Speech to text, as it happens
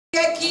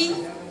Aquí,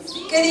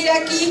 ¿qué dirá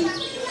aquí?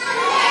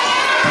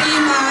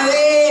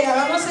 Primavera.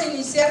 Vamos a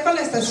iniciar con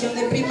la estación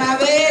de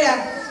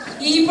primavera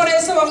y por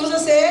eso vamos a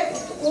hacer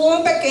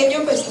un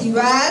pequeño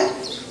festival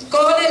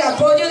con el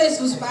apoyo de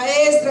sus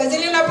maestras.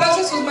 Denle un aplauso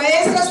a sus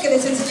maestras que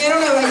les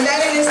enseñaron a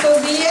bailar en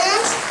estos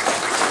días.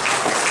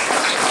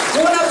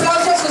 Un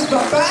aplauso a sus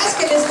papás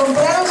que les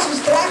compraron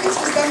sus trajes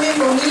que están bien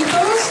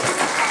bonitos.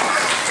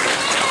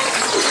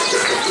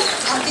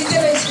 Aquí te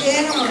lo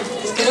hicieron,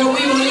 les quedó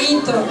muy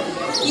bonito.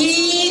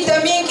 Y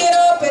también quiero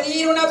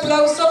pedir un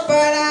aplauso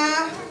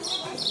para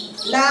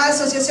la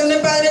Asociación de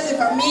Padres de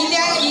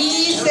Familia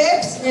y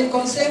CEPS, el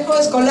Consejo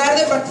Escolar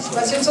de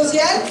Participación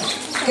Social,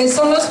 que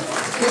son los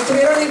que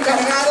estuvieron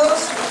encargados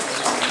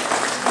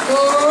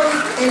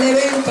con el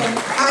evento.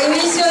 A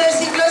inicio del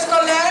ciclo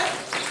escolar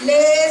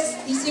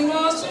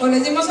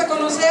les dimos a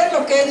conocer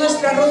lo que es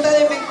nuestra ruta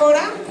de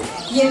mejora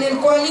y en el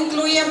cual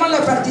incluíamos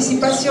la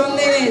participación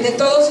de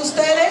todos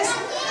ustedes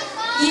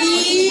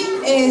y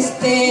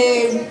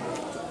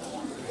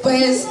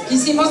pues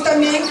quisimos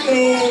también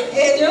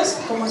que ellos,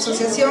 como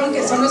asociación,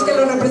 que son los que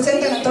lo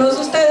representan a todos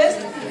ustedes,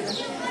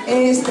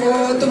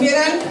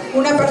 tuvieran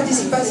una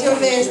participación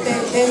de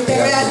este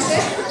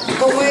realce,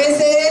 como es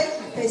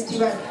el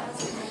festival.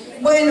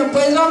 Bueno,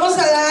 pues vamos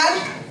a dar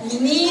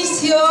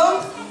inicio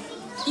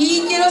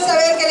y quiero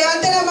saber que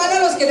levanten la mano a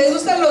los que les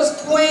gustan los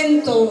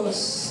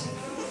cuentos.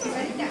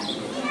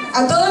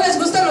 ¿A todos les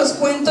gustan los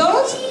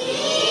cuentos?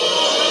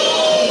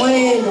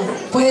 Bueno,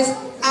 pues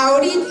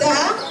ahorita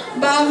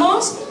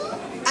vamos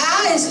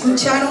a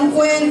escuchar un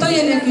cuento y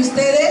en el que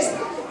ustedes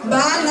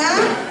van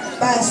a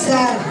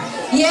pasar.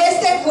 Y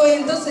este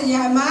cuento se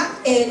llama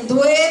El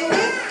duende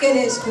que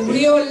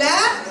descubrió la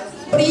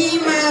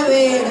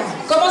primavera.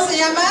 ¿Cómo se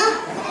llama?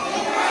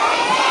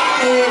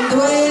 El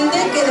duende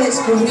que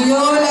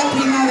descubrió la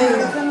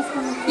primavera.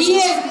 Y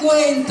el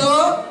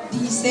cuento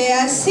dice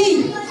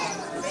así.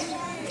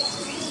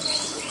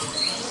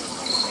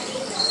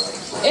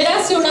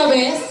 Érase una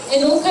vez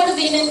en un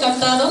jardín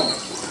encantado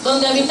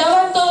donde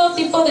habitaban todo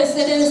tipo de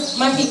seres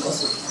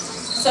mágicos.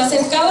 Se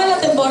acercaba la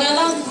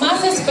temporada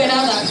más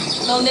esperada,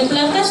 donde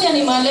plantas y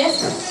animales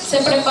se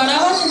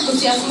preparaban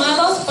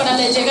entusiasmados para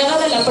la llegada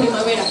de la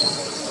primavera.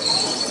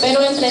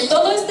 Pero entre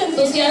todo este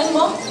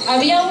entusiasmo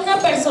había una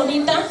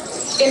personita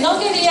que no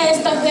quería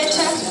esta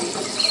fecha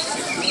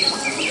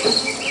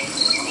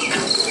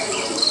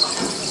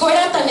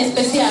fuera tan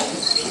especial.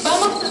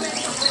 Vamos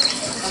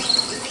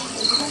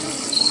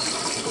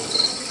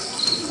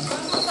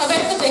a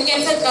ver de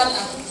qué se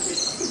trata.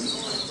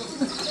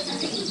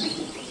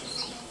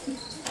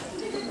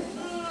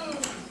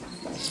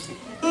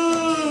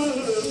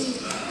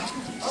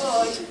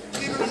 Ay,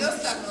 qué ruido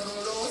tan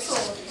horroroso.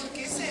 ¿Por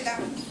qué será?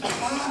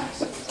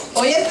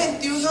 Hoy es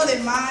 21 de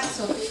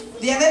marzo,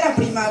 día de la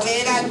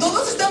primavera.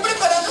 Todos están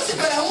preparándose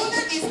para una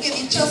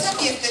dichosa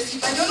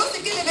fiestecita. Yo no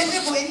sé qué le vende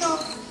bueno.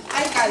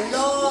 Hay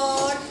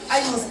calor,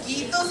 hay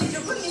mosquitos y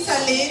yo con mis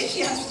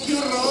alergias. ¡Qué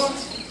horror!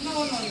 No.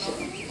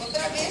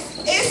 Otra vez,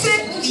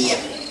 ese día.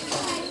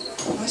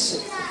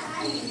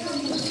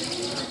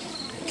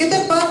 ¿Qué te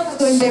pasa,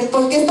 duende?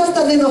 ¿Por qué estás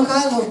tan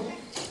enojado?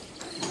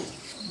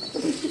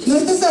 ¿No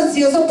estás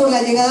ansioso por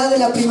la llegada de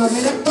la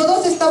primavera?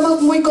 Todos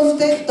estamos muy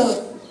contentos.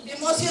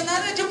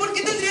 Emocionada, ¿yo por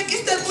qué tendría que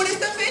estar por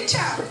esta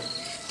fecha?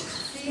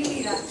 Sí,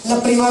 mira.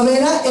 La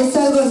primavera es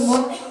algo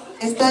hermoso.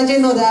 Está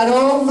lleno de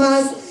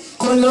aromas,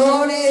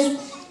 colores.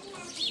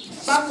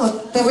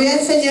 Vamos, te voy a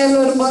enseñar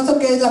lo hermoso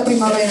que es la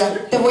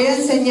primavera. Te voy a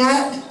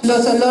enseñar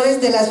los olores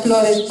de las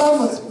flores.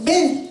 Vamos,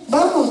 ven,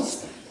 vamos.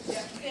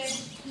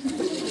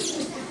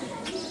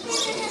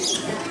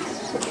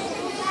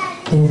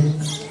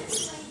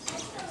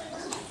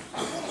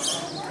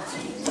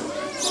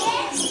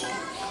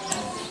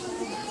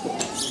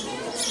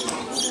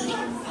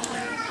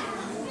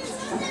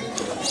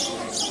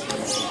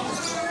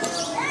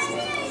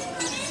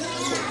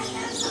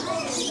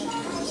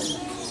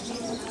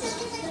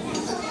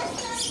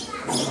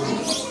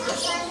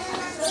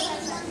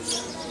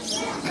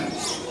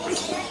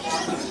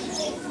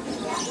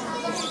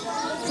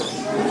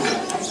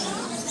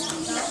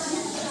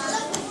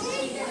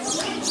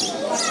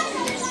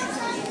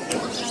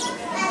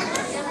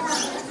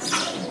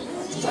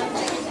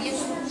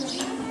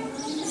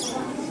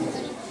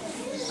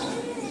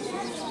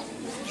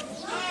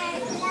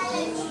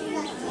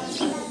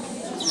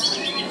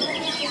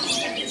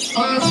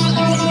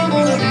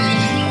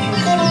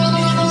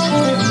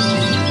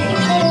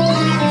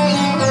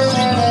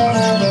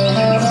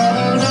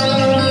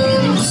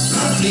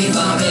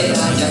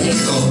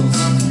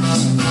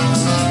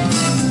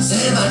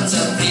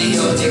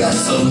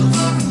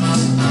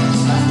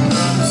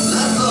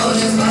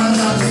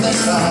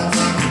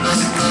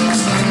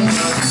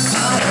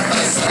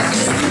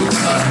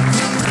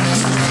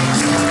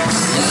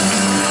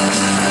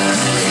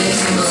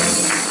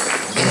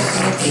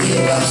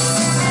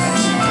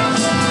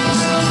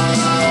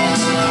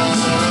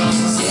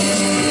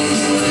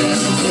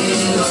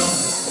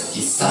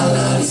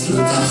 Quizá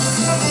disfrutar.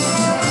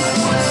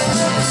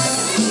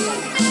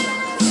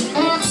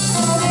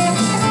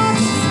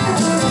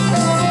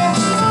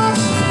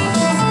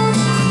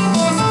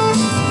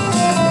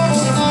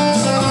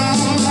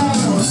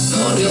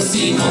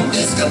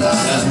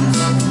 descansarán.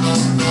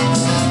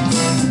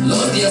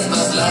 Los días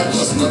más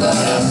largos no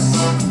darás.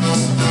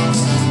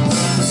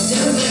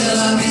 Siempre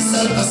la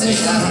brisa al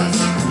pasear,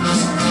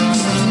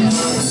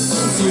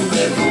 con su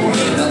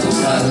perfume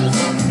natural.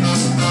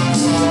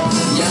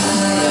 Ya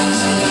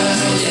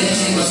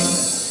llego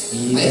y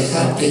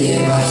déjate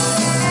llevar.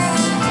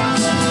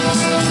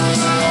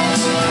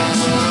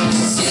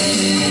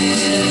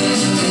 Siéntenos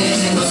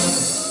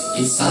y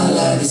sal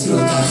a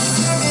disfrutar.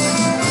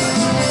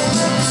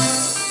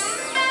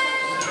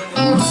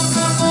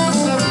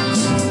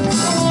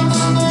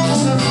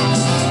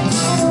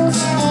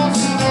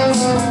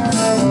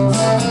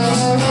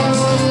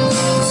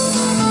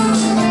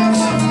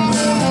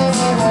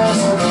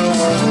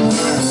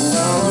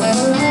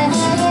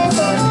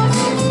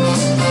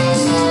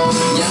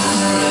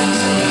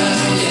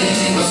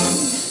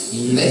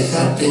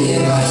 Déjate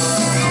llevar.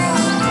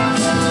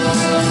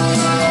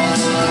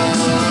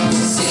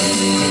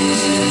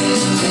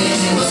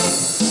 Siéntenos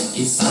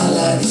y sal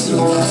a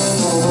disfrutar.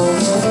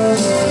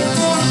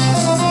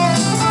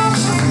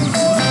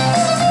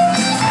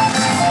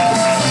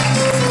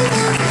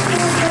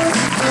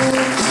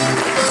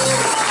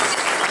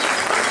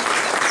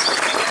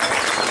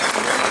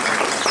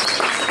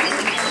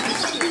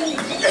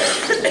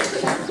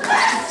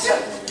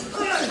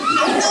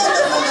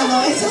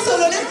 No, esos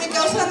olores me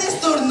causan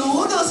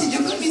estornudos y yo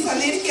con mis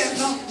alergias,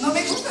 no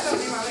me gusta la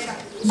primavera.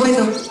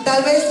 Bueno,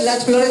 tal vez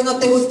las flores no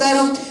te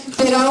gustaron,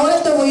 pero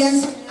ahora te voy a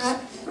enseñar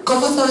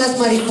cómo son las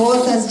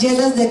mariposas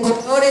llenas de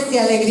colores y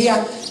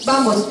alegría.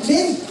 Vamos,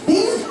 ven,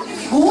 ven,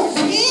 ven,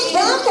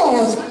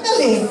 vamos,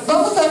 dale,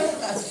 vamos a verlas.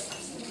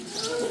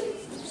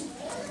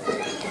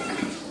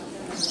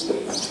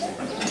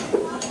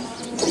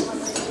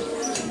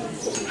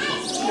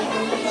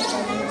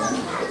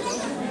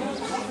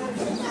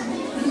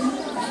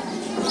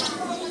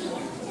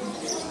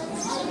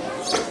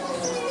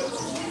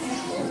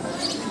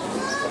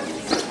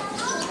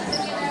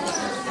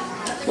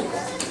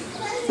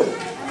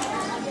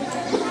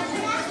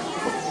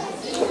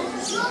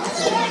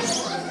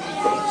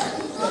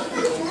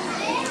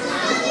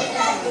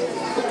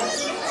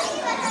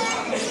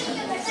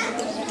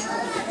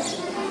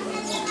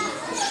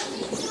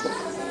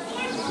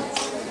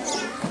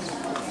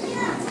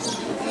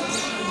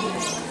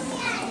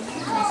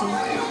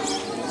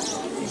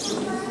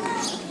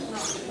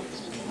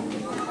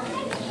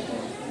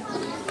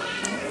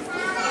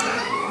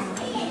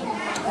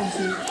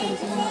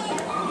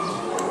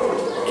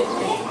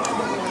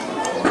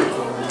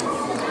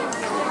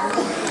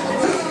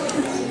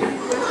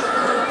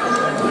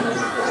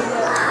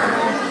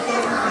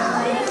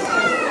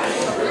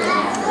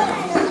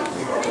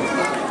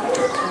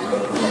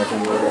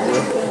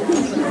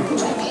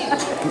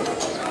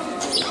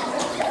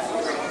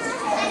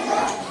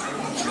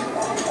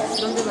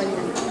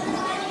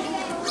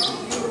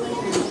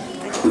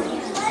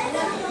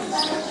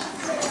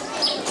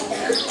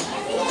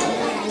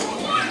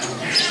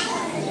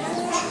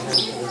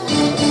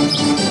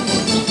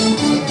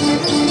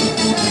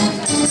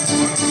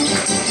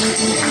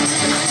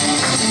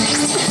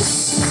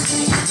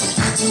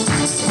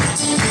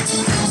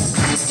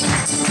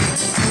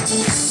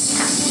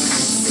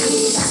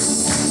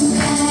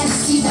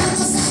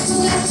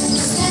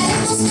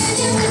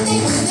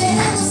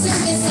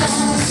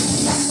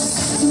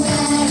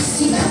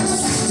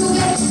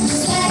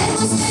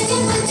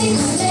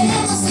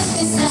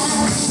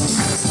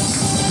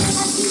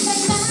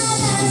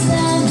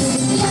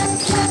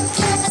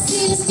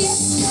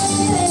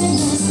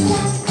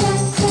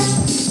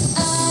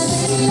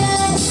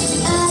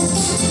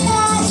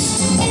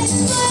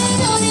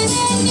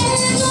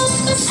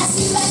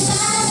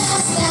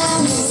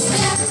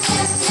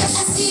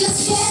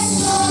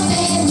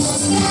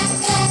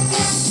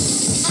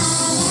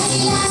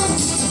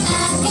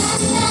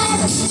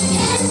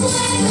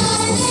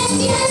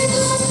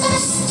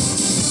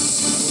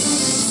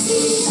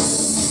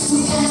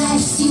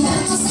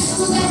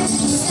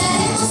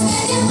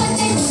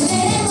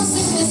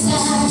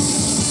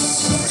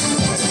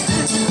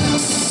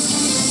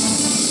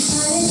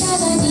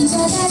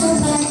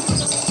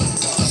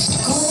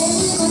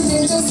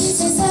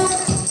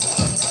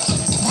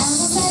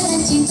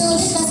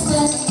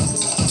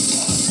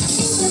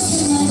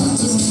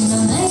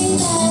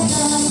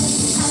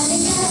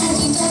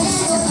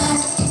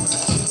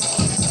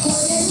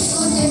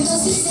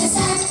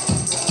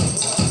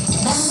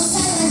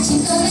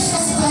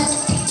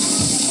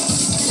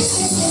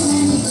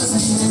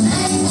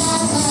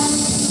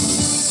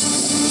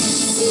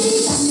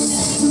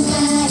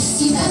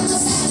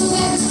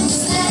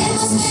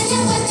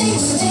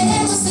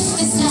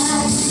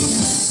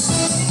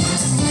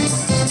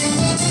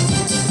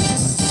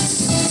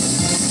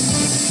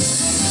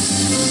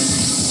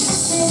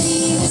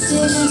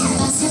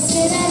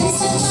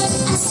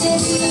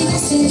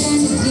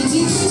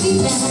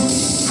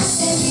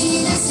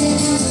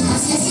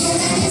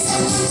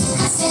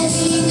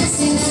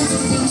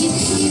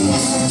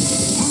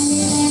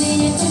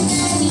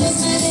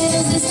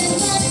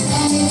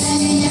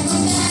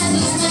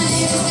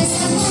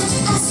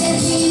 Hacer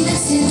vida,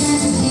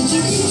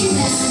 hacer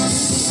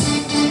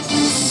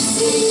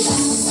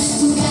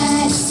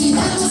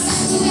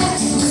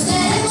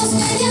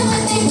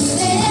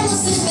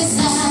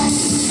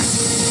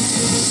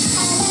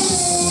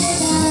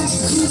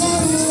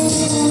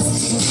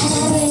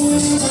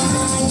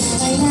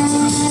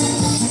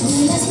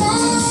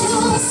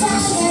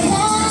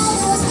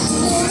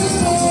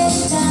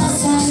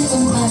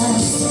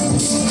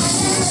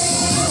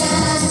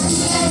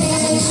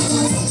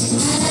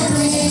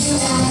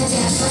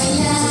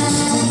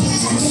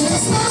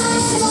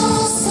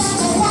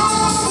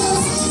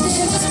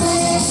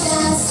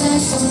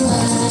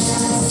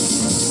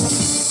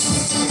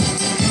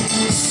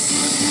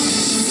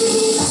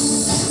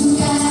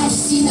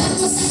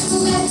vamos a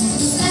jugar,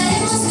 nos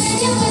daremos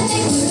media vuelta y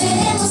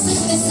volveremos a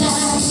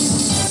empezar.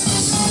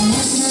 A la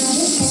ama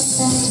de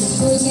casa yo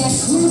voy a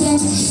jugar,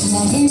 la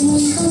haré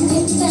muy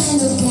contenta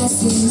lo que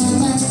hace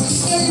mamá.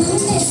 El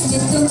lunes me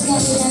toca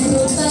la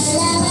ropa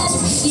lavar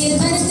y el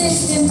martes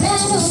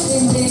temprano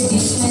tendré que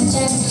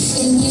planchar.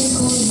 El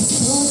miércoles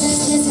todas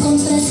las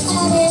compras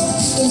haré,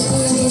 el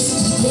jueves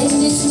y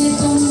viernes me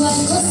pongo a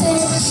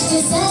coser.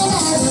 El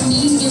sábado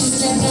niños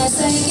la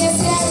casa hay que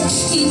hacer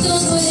y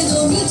todo el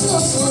domingo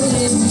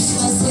podremos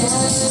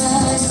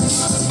pasear.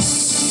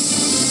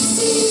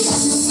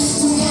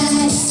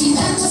 Si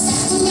vamos a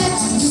jugar,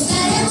 nos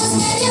daremos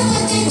media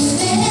vuelta y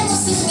volveremos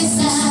a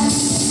empezar.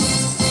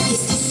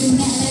 Esta es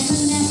una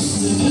laguna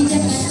y en ella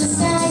patos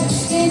hay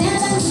que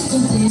nadan muy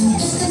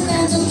contentos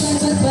cantando cuac,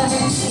 cuac, cuac.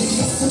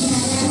 Esta es una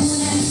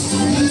laguna y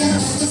en ella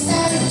patos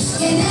hay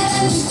que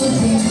nadan muy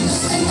contentos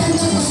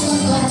cantando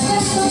cuac,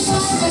 cuac, cuac,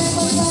 cuac, cuac,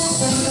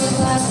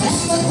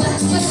 cuac,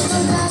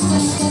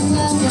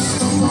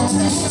 cuac,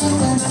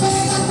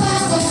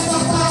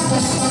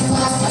 cuac,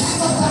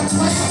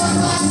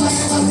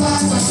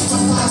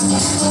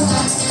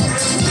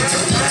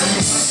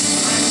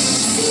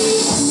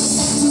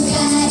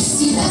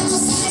 si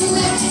vamos a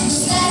jugar, nos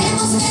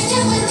daremos media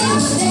vuelta y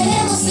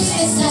volveremos a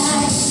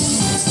empezar.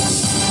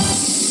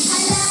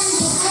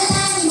 Al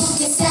ánimo,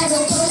 que se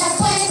agotó la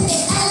fuente.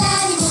 Al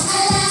ánimo,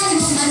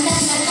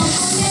 mandan a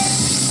componer.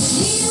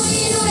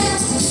 Irura,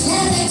 la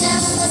reina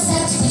va a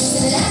pasar. Los de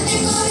delante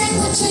corren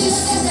mucho y los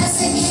de atrás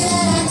se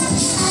quedarán.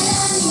 Al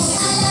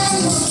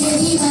ánimo, que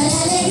viva la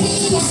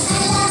alegría.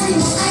 Al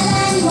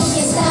ánimo,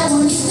 que está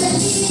bonito el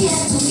día.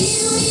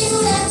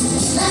 Irura,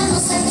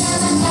 vamos a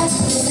trabajar.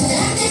 Los de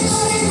delante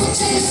corren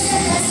mucho y los de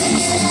atrás se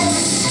quedarán.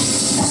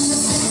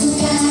 Vamos a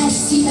jugar,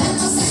 si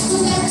vamos a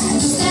jugar,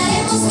 nos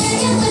daremos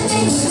media vuelta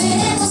y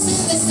volveremos a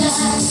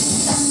empezar.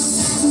 Vamos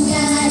a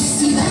jugar,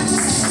 si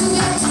vamos a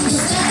jugar,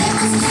 nos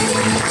daremos media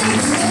vuelta y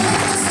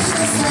volveremos a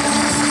empezar.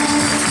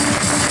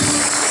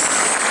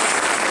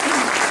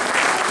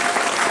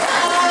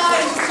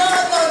 Ay,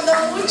 no,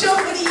 mucho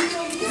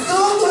brillo. Mis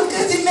ojos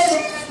casi me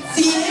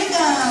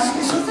ciegan.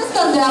 ¿Estás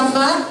tan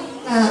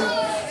dramática?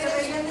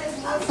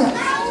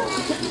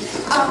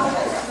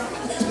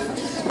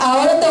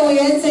 Ahora te voy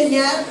a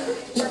enseñar.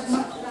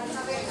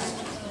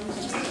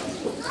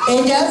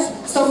 Ellas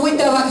son muy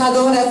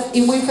trabajadoras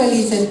y muy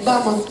felices.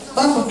 Vamos.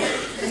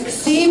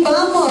 Sí,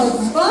 vamos,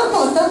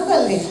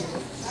 ándale.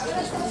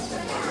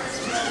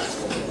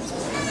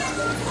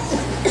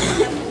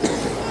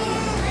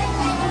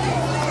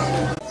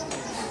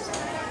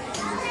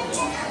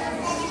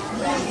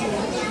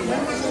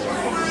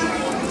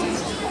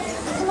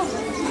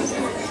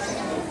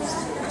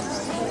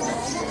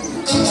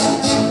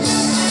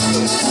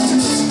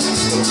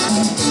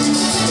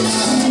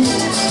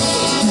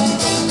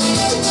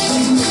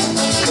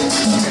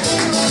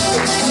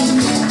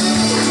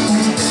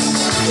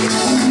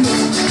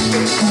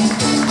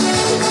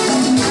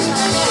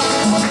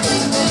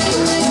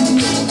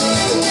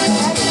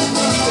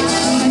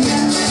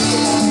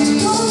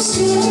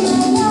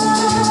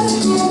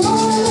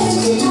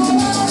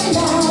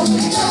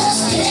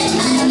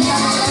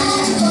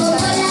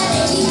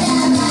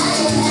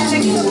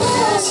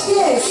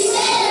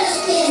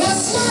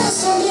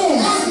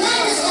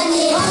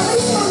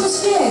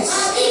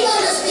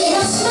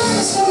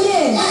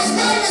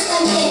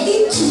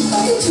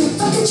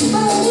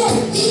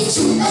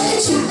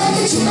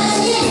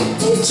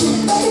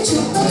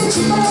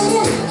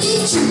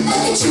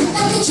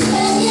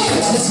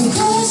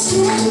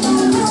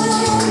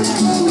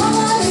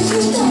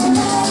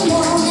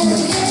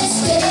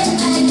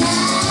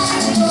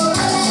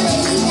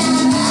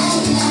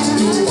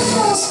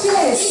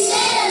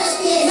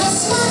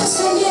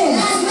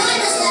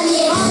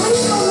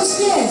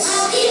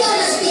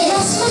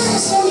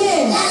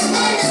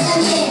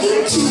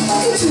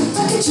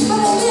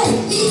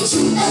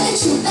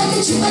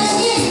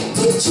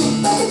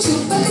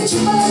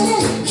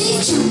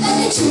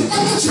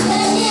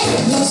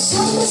 Los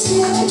hombres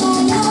quieren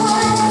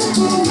bailar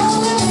como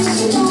la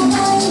abejita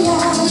baila.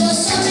 Los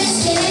hombres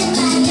quieren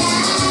bailar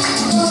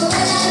como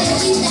la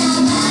abejita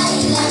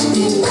baila.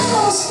 Primero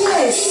los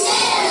pies,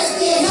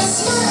 las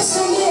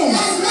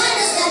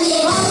manos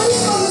también, arriba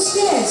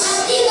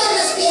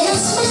los pies,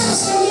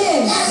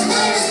 las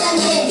manos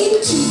también, y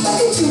chupa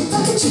que chupa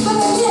que chupa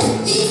la miel,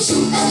 y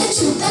chupa que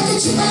chupa que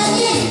chupa la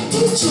miel, y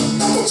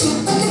chupa que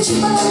chupa que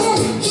chupa la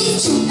miel, y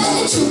chupa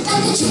que chupa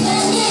que chupa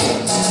la miel.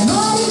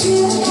 Mari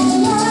quiere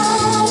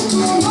bailar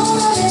como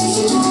la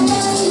abejita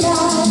baila.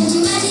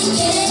 Mari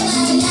quiere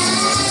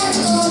bailar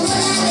como la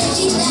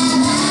abejita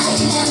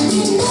baila.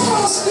 Primero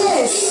los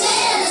pies,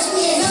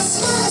 las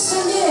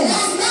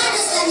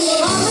manos también,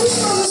 arriba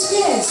los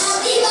pies,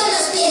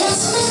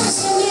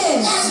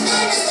 las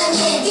manos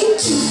también, y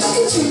chupa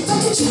que chupa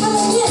que chupa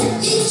la miel,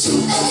 y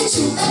chupa que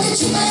chupa que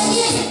chupa la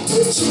miel,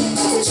 y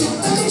chupa que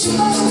chupa que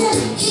chupa la miel,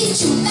 y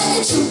chupa que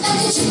chupa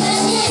que chupa la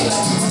miel.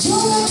 Yo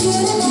la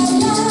quiero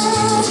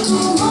bailar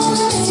como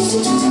la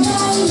abejita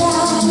baila.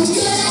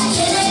 Yo la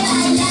quiero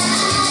bailar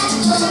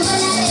como la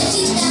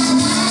abejita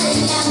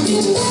baila.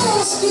 Primero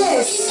los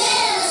pies.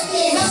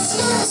 Las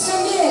manos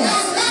también.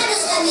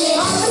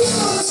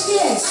 Abrimos los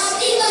pies.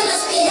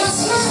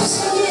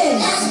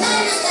 Las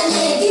manos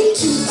también. Y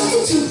chupa, que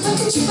chupa,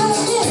 que chupa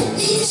bien.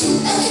 Y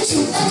chupa, que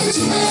chupa, que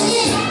chupa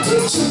bien.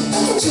 Y chupa,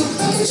 que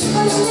chupa, que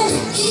chupa bien.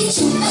 Y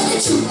chupa, que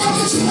chupa,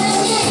 que chupa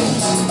bien.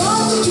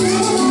 Cuando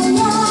quiere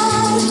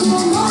bailar como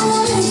la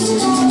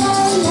abejita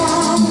baila.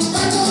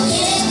 Cuando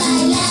quiere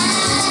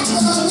bailar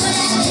como la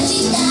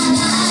abejita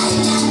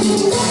baila.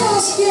 Primero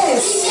los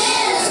pies.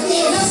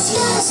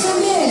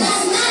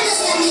 Las manos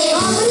también.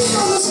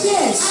 Abrimos los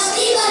pies.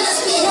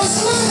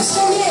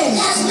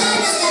 Las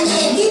manos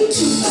también. Y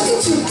chupa, que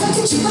chupa,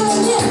 que chupa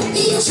bien. Y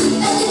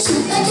chupa, que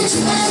chupa, que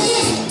chupa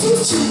bien. Y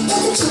chupa,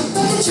 que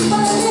chupa, que chupa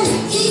bien.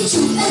 Y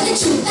chupa, que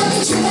chupa, que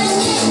chupa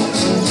bien.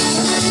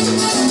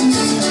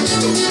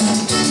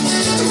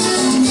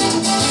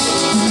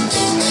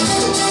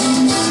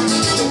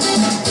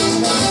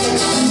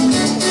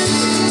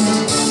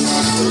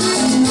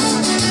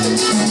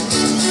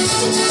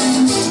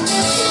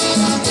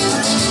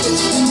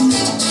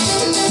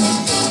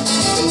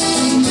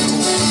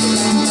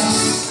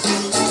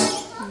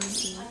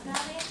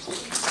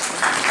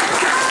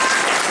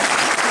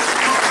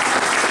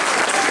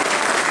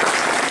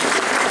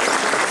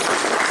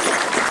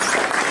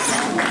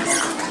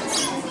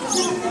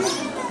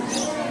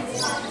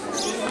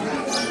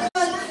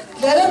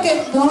 Claro que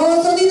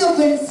no, son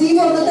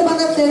inofensivos, no te van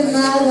a hacer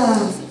nada.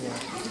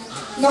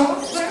 No.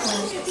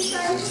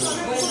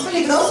 Son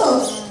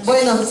peligrosos.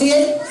 Bueno, si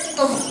él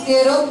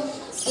confundieron,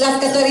 las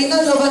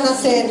catarinas lo van a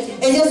hacer.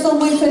 Ellas son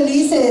muy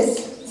felices.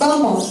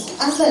 Vamos,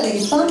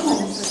 ándale, vamos.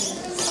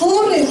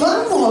 Corre,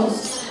 vamos.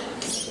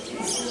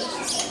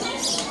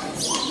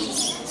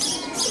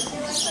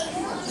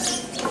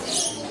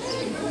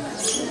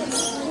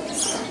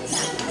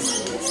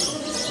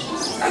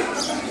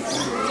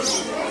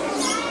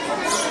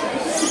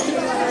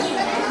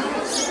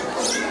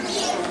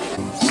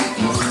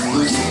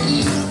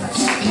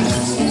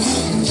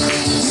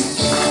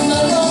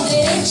 Mano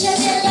derecha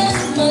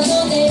adelante,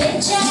 mano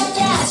derecha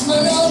atrás,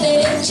 mano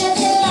derecha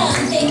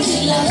adelante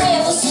y la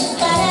muevo sin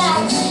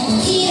parar.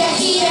 Gira,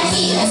 gira,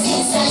 gira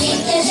sin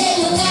salirte del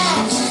lugar.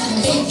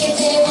 Ven que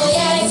te voy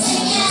a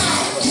enseñar.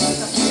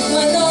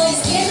 Mano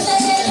izquierda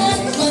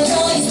adelante, mano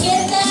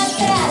izquierda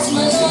atrás,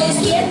 mano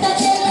izquierda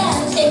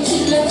adelante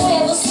y la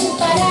muevo sin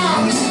parar.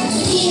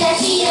 Gira,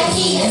 gira,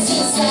 gira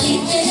sin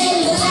salirte del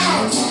lugar.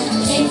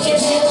 Ven que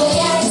te voy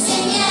a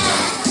enseñar.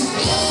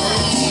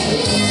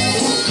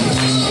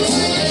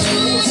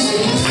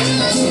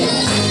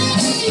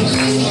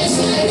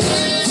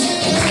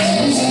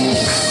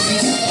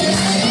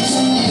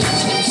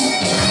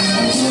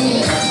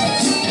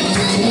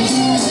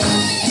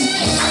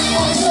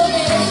 Hombro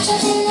derecho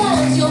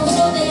adelante,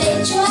 hombro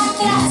derecho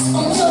atrás,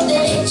 hombro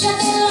derecho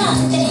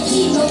adelante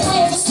y lo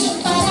muevo sin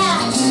parar.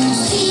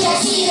 Gira,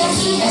 gira,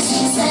 gira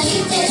sin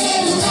salirte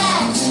del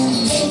lugar.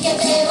 Ven que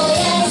te voy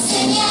a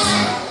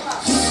enseñar.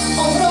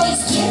 Hombro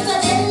izquierdo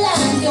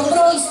adelante,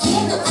 hombro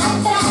izquierdo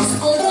atrás,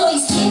 hombro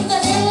izquierdo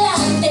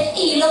adelante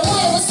y lo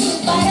muevo sin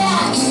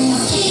parar.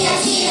 Gira,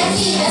 gira,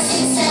 gira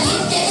sin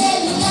salirte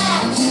del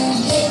lugar.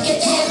 Ven que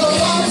te voy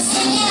a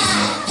enseñar.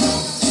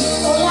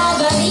 Con la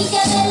barriga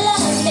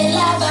adelante,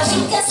 la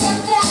barriga hacia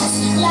atrás,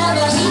 la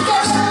barriga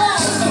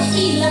adelante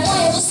y la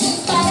muevo sin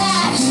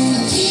parar.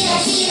 Gira,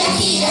 gira,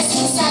 gira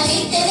sin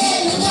salirte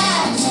del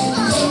lugar.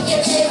 Ven que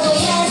te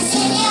voy a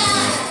enseñar.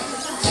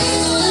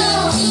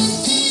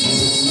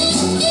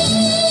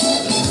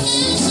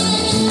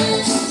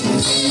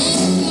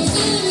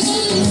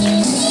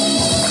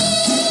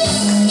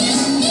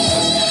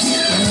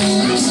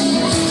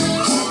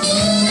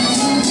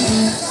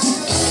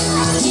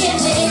 Pie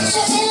derecho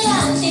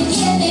adelante,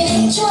 pie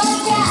derecho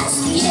atrás,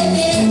 pie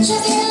derecho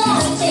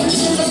adelante y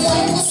lo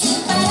muevo sin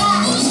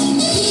parar.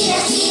 Gira,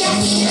 gira,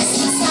 gira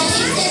sin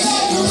salirte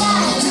del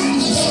lugar.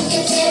 Ven que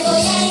te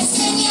voy a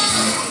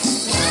enseñar.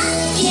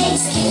 Pie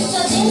izquierdo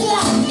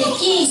adelante,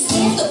 pie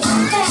izquierdo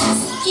atrás,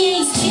 pie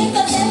izquierdo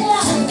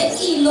adelante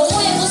y lo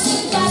muevo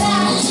sin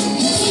parar.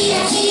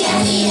 Gira, gira,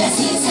 gira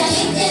sin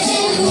salirte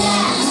del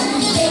lugar.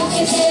 Ven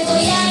que te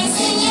voy a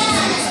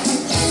enseñar.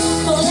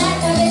 Con la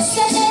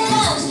cabeza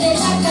adelante,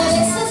 la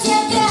cabeza hacia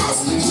atrás,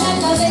 la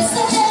cabeza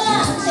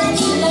adelante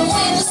y la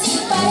muevo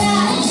sin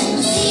parar.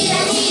 Gira,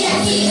 gira,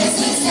 gira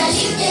sin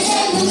salirte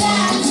del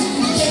lugar.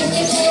 Ven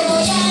que te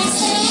voy a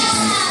enseñar.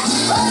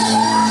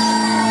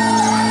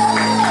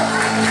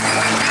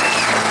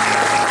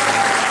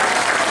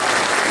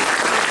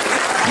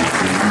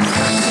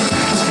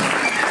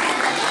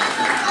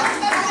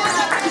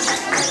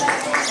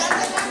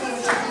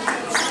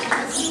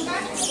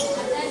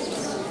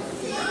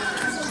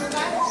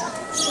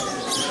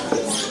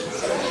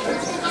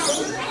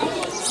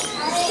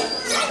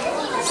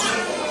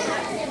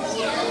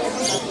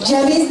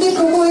 ¿Ya viste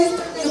cómo es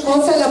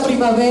hermosa la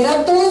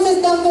primavera? Todos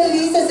están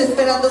felices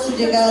esperando su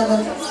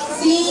llegada.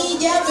 Sí,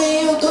 ya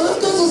veo, todos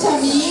con sus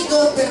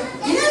amigos, pero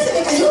mira, se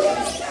me cayó.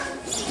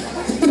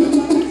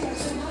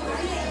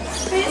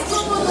 ¿Ves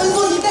cómo no es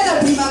bonita la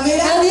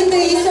primavera? Nadie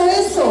te hizo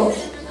eso.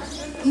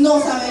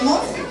 No sabemos.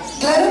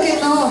 Claro que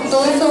no,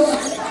 todo eso.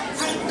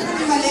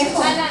 Me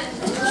alejo.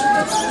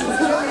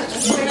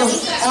 Bueno,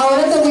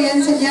 ahora te voy a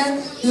enseñar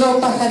los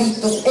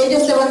pajaritos.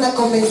 Ellos te van a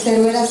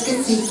convencer, verás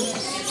que sí.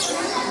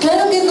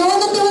 Claro que no,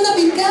 no te van a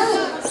picar.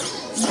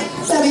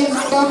 Está bien,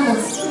 vamos.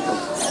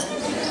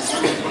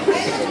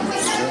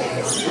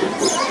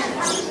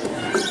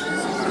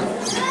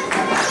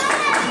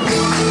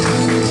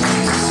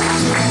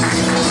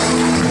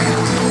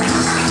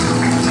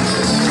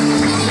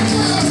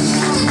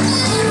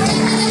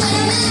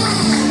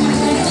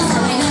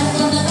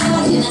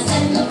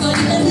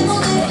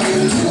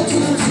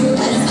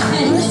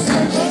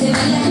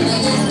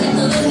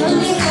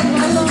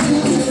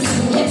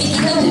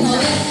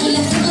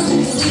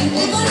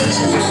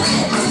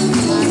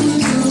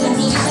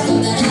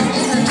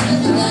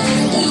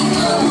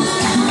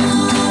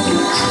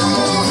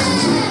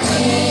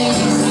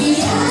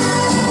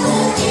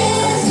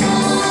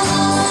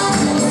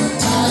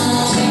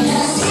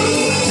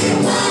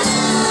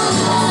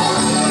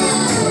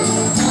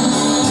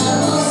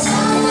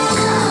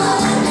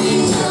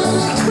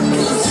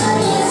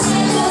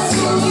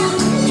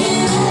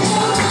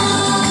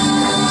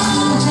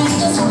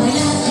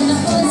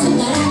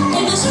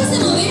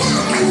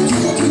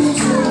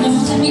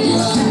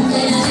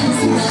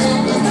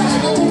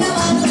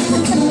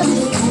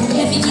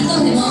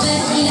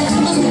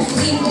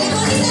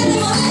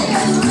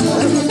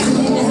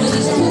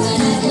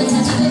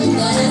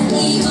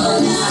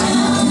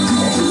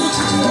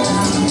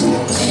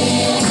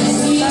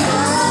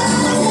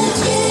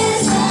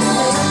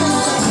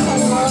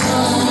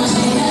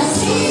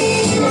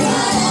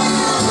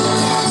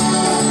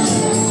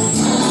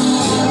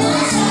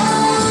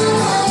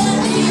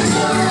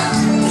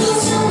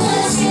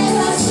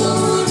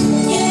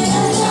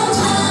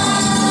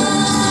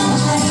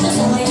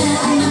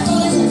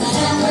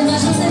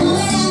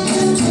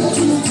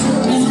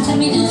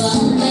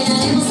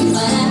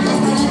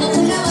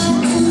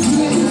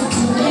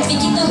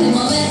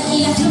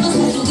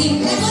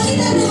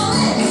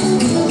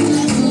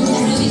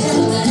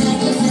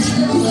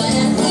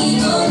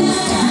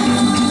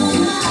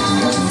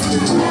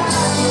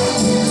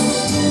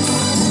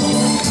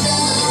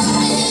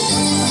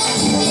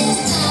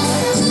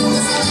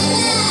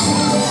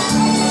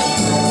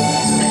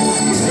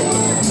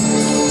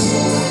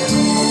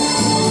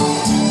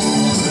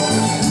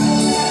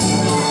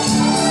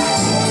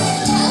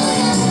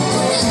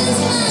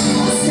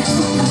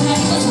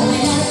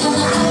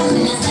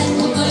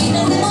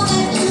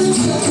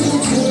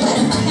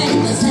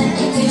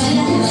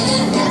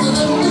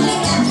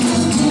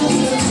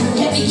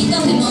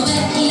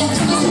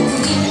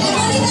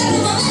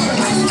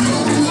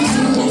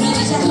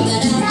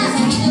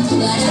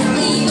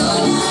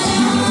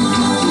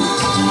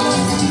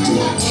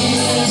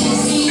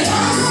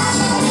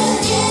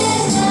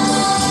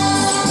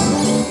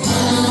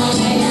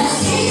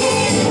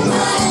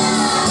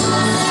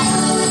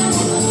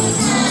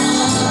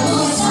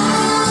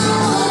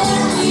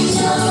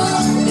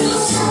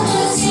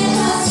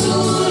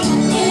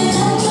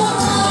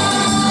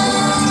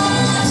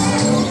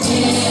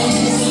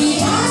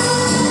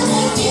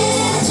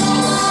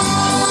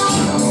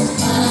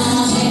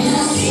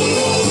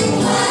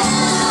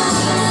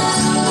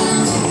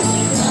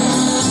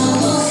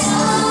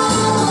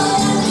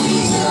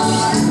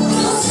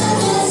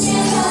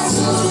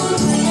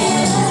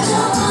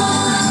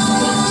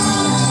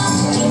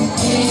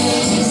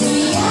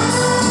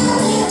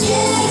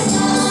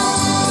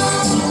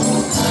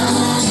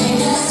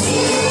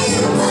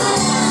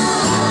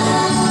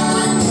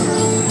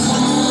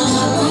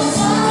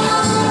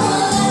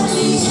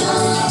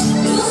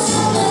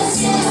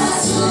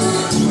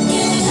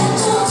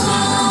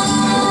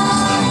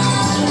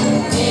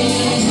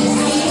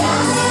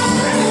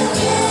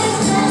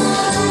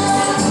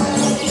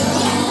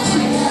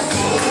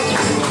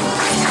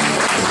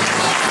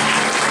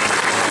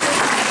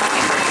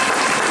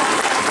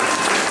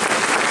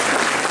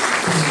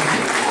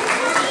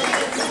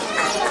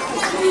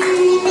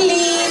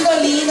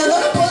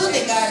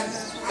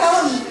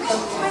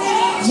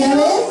 ¿Ya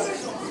ves?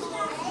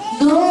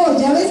 No,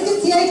 ya ves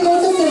que sí hay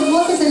cosas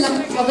hermosas en la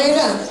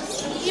primavera.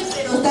 Sí,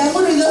 pero están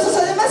muy ruidosos.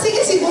 Además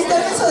sigue sin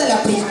gustarme eso de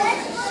la prima.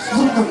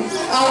 Bueno,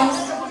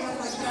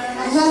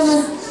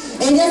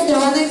 ellas te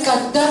van a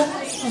encantar.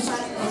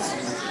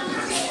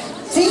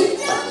 ¿Sí?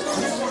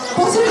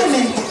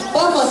 Posiblemente.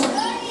 Vamos,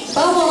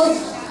 vamos,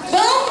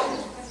 vamos.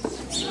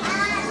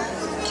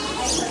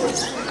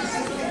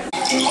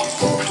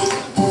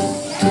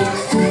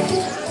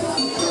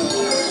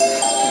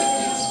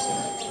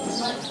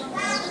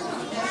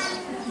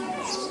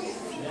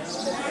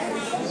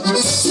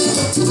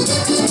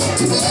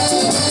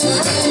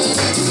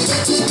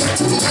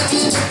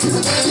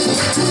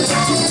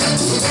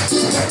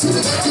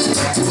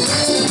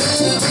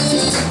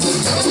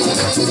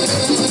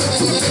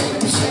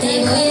 Te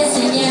voy a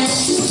enseñar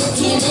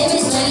que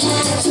debes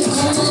bailar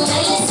como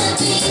baila el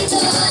sapito,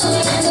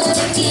 bailando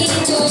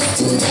rectito.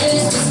 Tú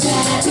debes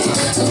buscar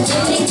con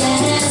quién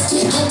brincarás,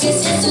 aunque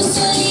seas tú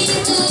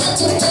solito,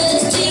 tú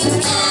puedes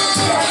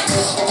brincar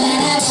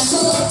para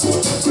abajo.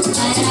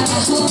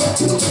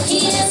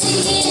 gira,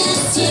 gira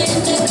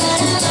siempre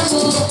para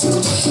abajo,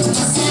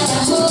 más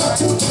abajo,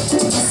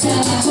 más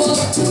abajo.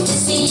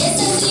 Si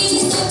estás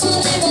listo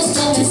podemos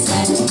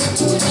comenzar.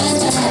 Más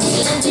para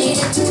adelante,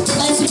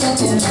 más un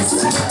poco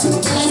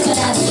más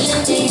para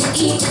adelante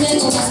y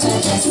luego más para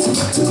atrás.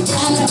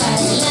 Ahora para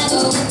el lado,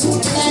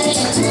 para el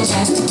otro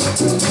ya.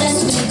 Das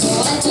un brinco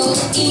alto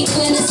y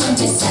puedes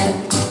empezar.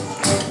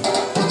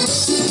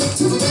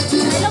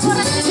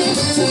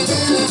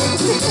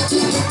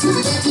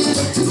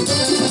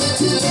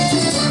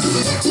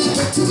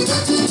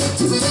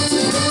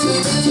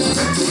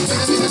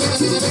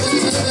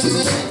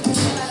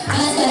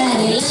 Más para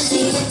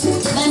adelante,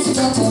 más un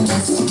poco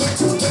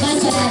más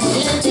para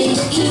adelante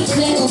y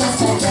luego más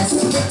para atrás.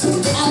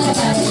 Ahora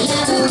para el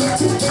lado,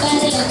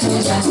 para el otro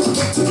ya.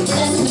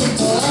 Das un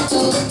brinco alto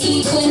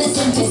y puedes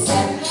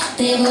empezar.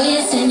 Te voy a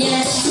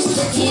enseñar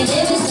que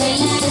debes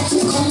bailar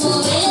como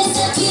ves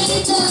aquí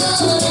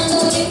dando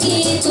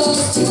brinquitos.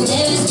 Tú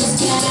debes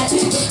buscar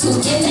con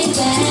quién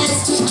brincarás,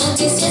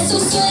 aunque seas tú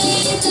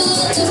solito,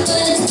 tú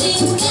puedes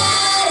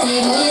brincar. Te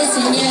voy a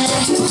enseñar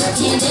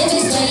que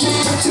debes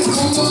bailar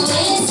como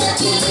ves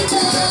aquí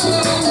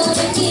dando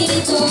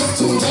brinquitos.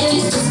 Tú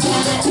debes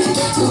buscar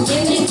con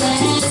quién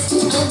brincarás,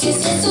 aunque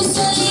seas tú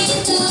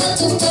solito,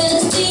 tú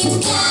puedes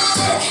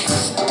brincar.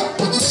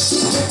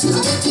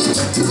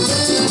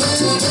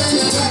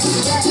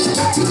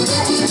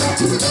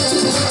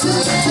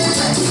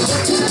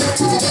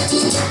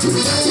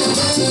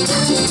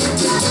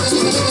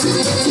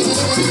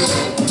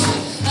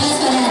 Más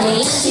para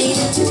adelante,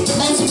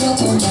 más un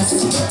poco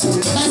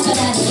más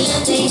para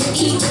adelante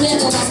y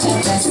luego más para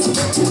atrás.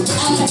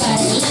 Ahora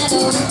para el lado,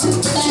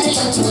 para el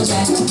otro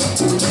ya.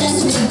 Das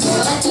un brinco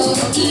alto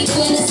y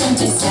puedes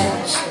empezar.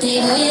 Te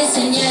voy a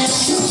enseñar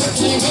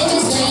que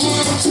debes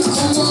bailar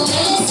como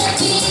ves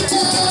aquí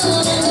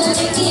dando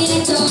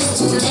brinquitos.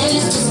 Tú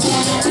debes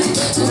buscar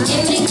con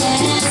quién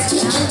brincarás,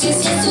 aunque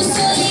seas tú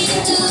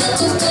solito,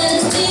 tú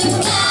puedes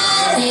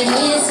brincar. Te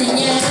voy a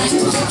enseñar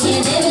que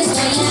debes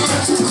bailar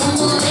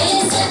como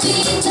ves aquí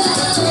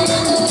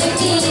dando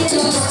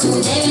brinquitos. Tú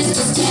debes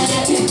buscar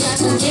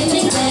con quién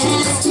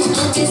brincarás,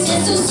 aunque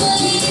seas tú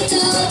solito,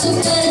 tú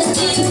puedes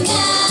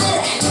brincar.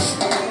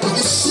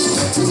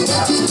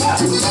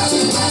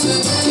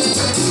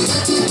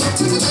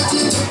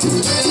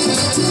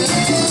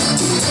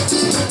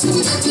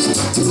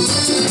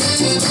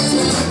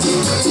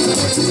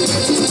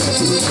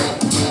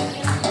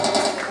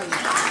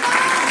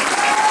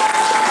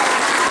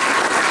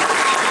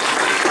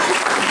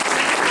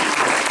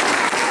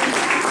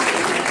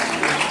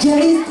 ¿Ya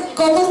viste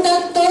cómo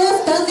están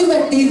todos tan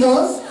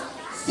divertidos?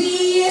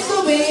 Sí,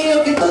 eso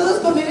veo, que todos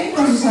conviven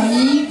con sus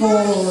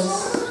amigos.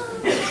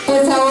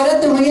 Pues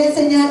ahora te voy a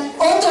enseñar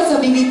otros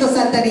amiguitos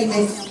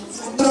saltarines.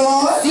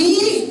 ¿Otros?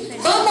 Sí,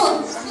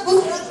 vamos.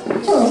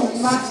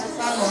 Vamos.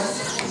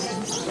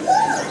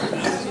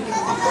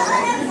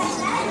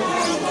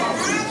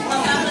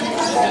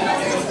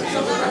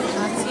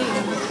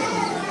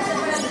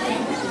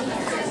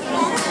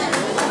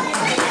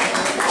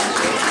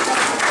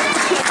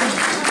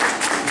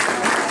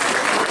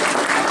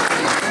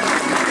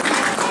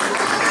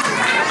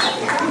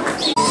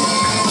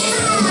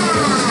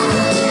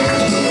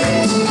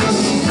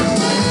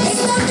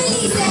 ¿Están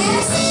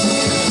felices?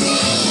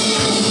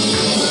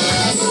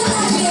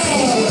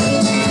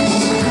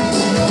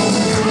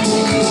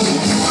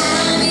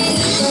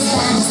 Amiguitos,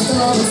 vamos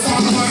todos a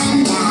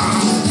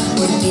cantar,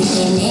 porque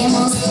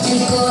tenemos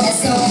el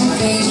corazón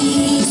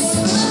feliz.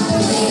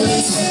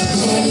 Feliz,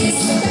 feliz,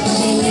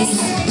 feliz,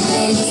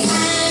 feliz.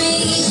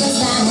 Amiguitos,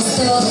 vamos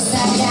todos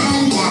a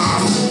cantar,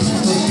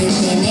 porque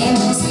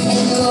tenemos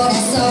el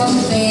corazón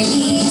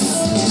feliz.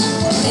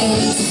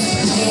 Feliz,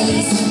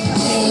 feliz,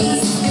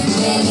 feliz,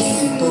 feliz.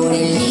 Por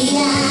el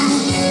día,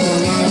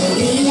 con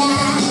alegría,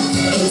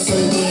 el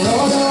sol de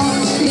oro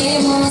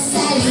vemos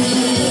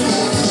salir.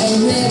 El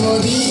nuevo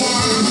día,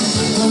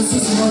 con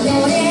sus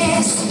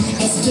colores,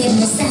 es quien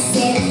nos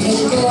hace el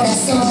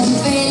corazón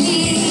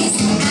feliz.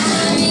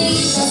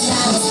 Amiguitos,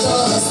 vamos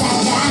todos a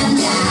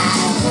cantar,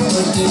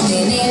 porque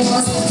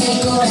tenemos el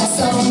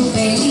corazón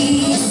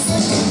feliz.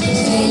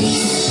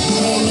 Feliz,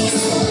 feliz,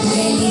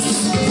 feliz,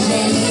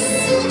 feliz.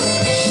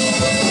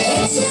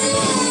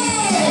 ¡Échale!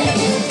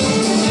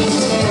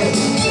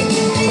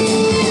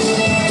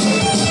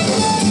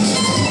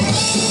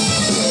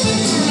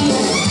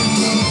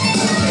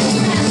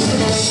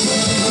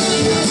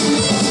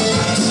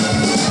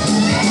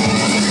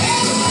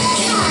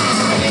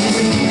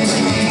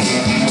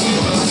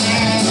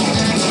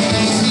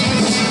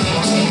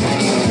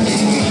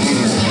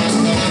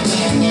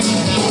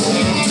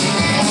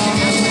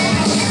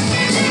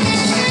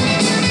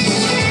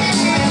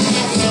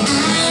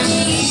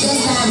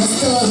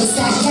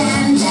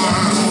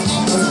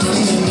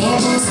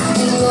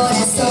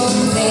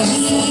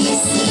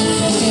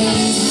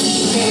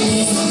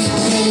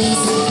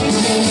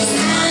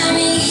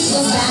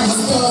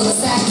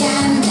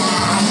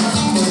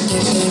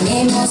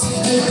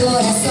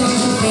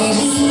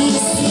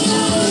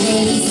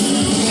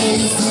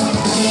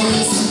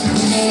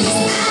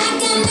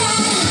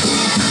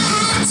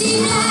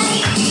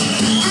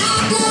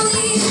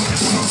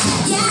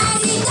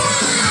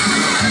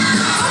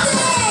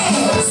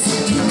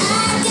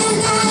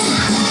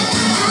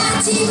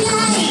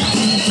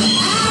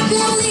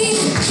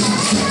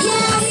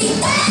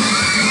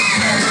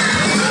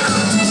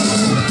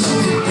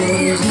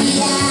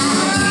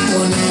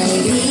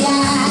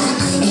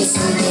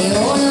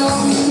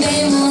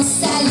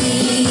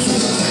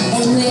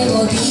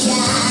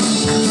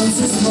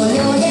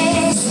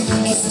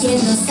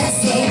 nos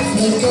hace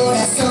el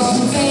corazón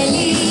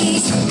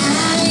feliz.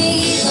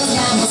 Amiguitos,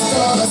 vamos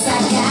todos a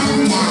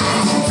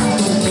cantar,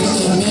 porque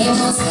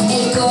tenemos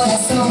el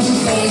corazón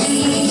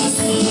feliz.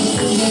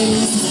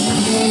 Feliz,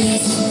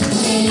 feliz,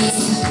 feliz,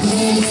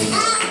 feliz.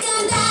 A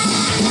cantar,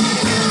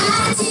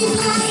 a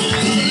chiflar,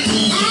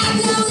 a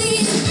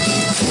aplaudir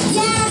y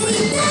a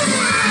gritar.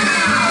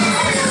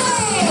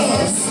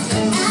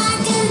 A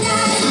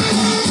cantar,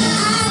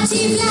 a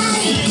chiflar,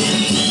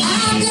 a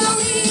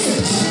aplaudir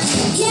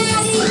y a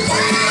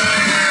gritar.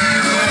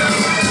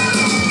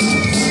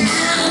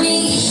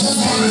 Amiguitos,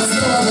 vamos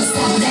todos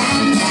a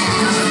cantar,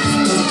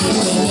 porque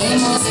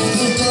tenemos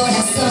el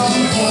corazón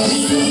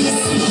feliz.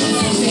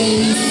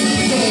 Feliz,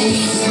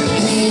 feliz,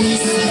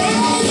 feliz, feliz,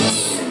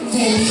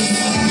 feliz,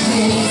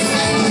 feliz,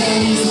 feliz,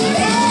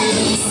 feliz,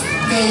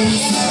 feliz,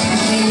 feliz,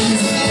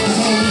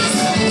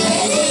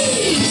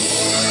 feliz.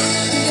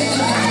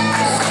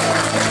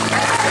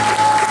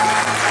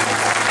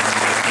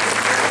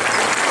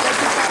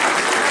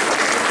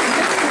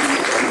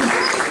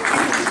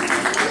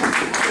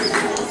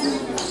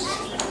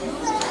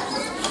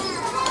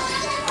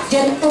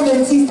 Ya te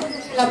convenciste.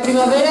 La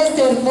primavera es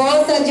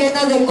hermosa,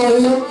 llena de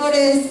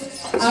colores,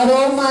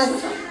 aromas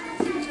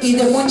y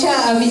de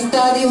mucha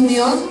amistad y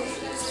unión.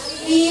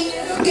 Y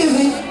que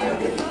me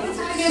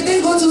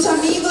con sus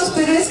amigos,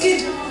 pero es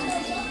que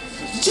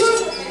yo...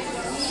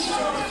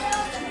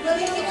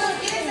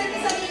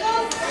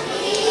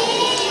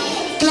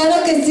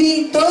 Claro que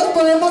sí, todos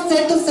podemos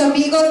ser tus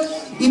amigos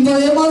y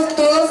podemos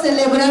todos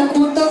celebrar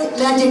juntos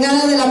la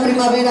llegada de la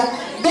primavera.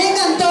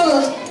 Vengan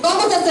todos,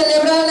 vamos a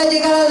celebrar la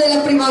llegada de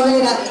la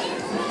primavera.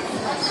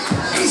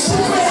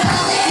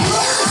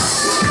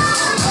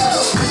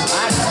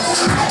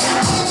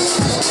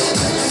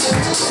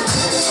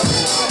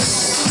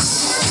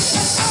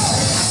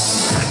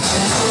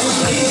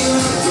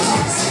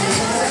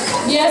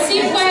 Y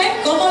así fue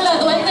como la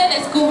duende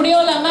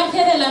descubrió la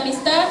magia de la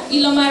amistad y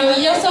lo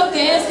maravilloso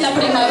que es la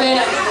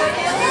primavera.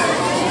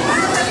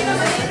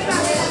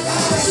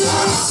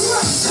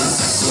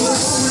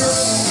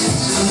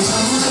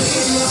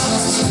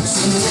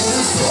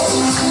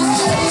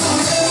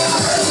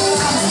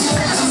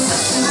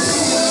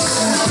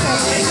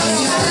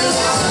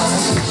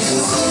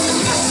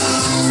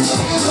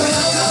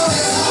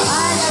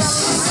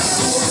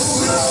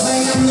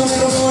 Bailando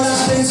por la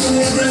atención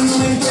desde el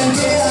momento en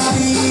que la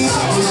vi.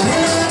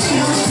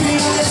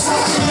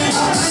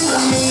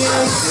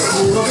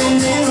 Seguro que el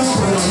negro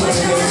fue un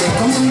muerde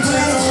como un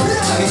trueno,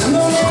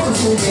 avisándole con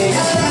su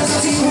mirada,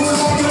 así como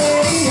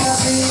creía,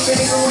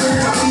 pero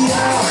nunca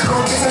cuidaba,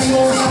 porque salió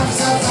una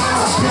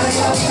saltada, la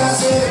vida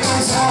se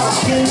cansaba,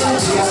 y el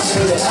día se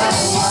le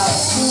daba.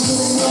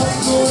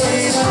 No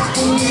era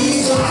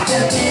conmigo, te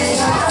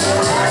pega,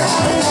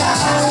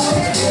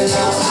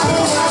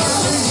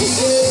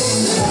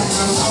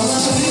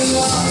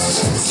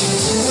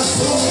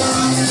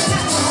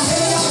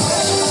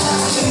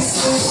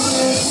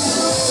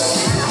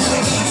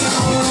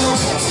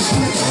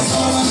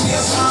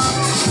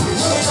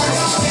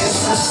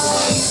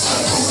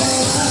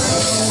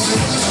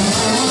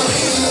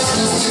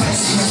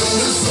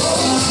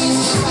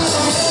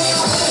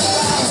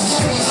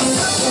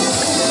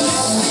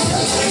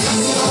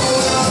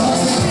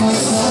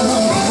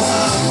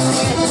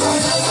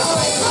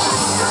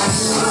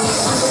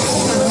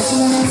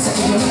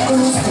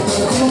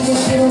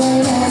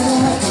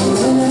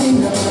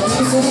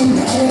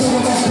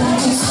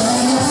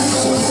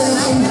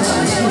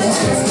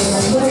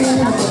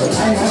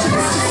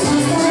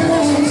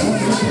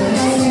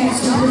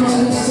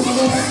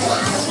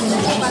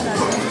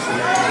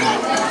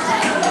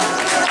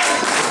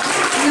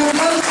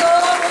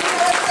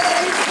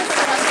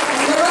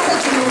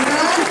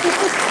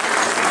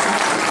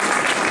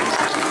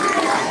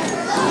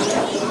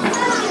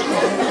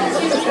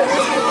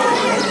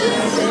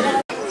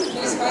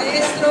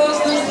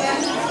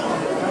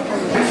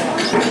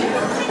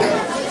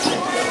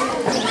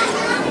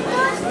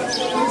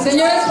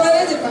 Señores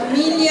padres de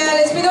familia,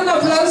 les pido un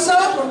aplauso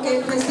porque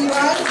el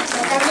festival,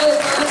 a cargo de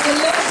todos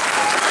ellos,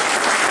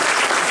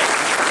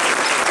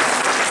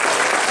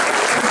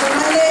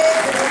 personal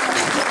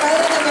de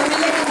padres de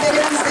familia que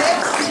integran ser,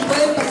 si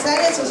pueden pasar,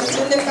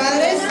 asociación de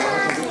padres,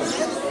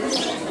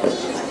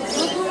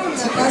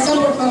 si pasan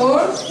por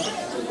favor.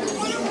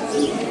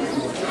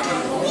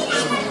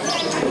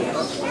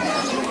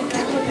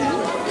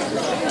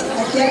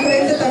 Aquí al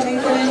frente también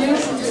con ellos.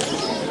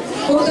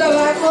 Un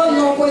trabajo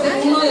no puede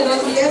uno de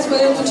 2 días,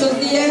 puede muchos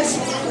días.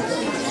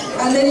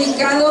 Han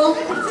dedicado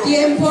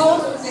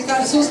tiempo,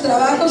 dejar sus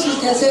trabajos, sus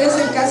quehaceres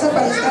en casa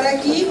para estar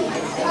aquí.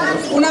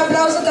 Un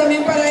aplauso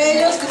también para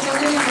ellos, que son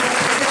quienes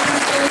representan a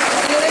todos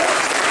ustedes.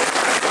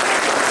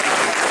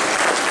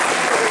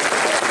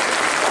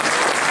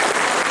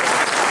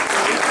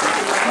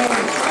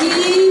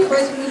 Y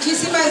pues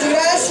muchísimas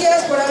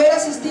gracias por haber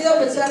asistido a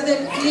pesar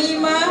del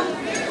clima.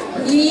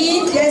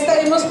 Y ya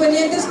estaremos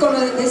pendientes con lo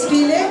del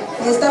desfile.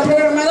 Está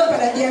programado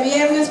para el día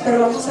viernes,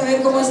 pero vamos a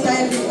ver cómo está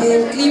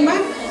el clima.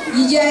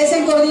 Y ya es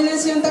en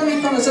coordinación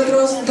también con los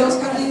otros 2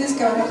 jardines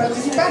que van a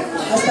participar.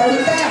 Hasta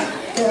ahorita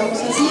quedamos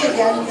así, el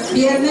día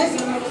viernes,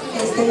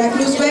 la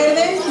Cruz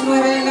Verde,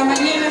 9 de la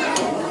mañana.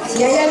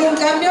 Si hay algún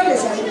cambio,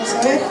 les haremos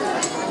saber.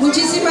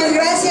 Muchísimas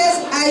gracias.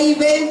 Hay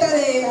venta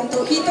de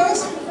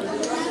antojitos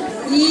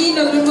y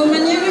nos vemos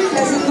mañana en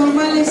clases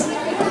normales.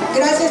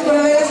 Gracias por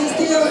haber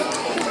asistido.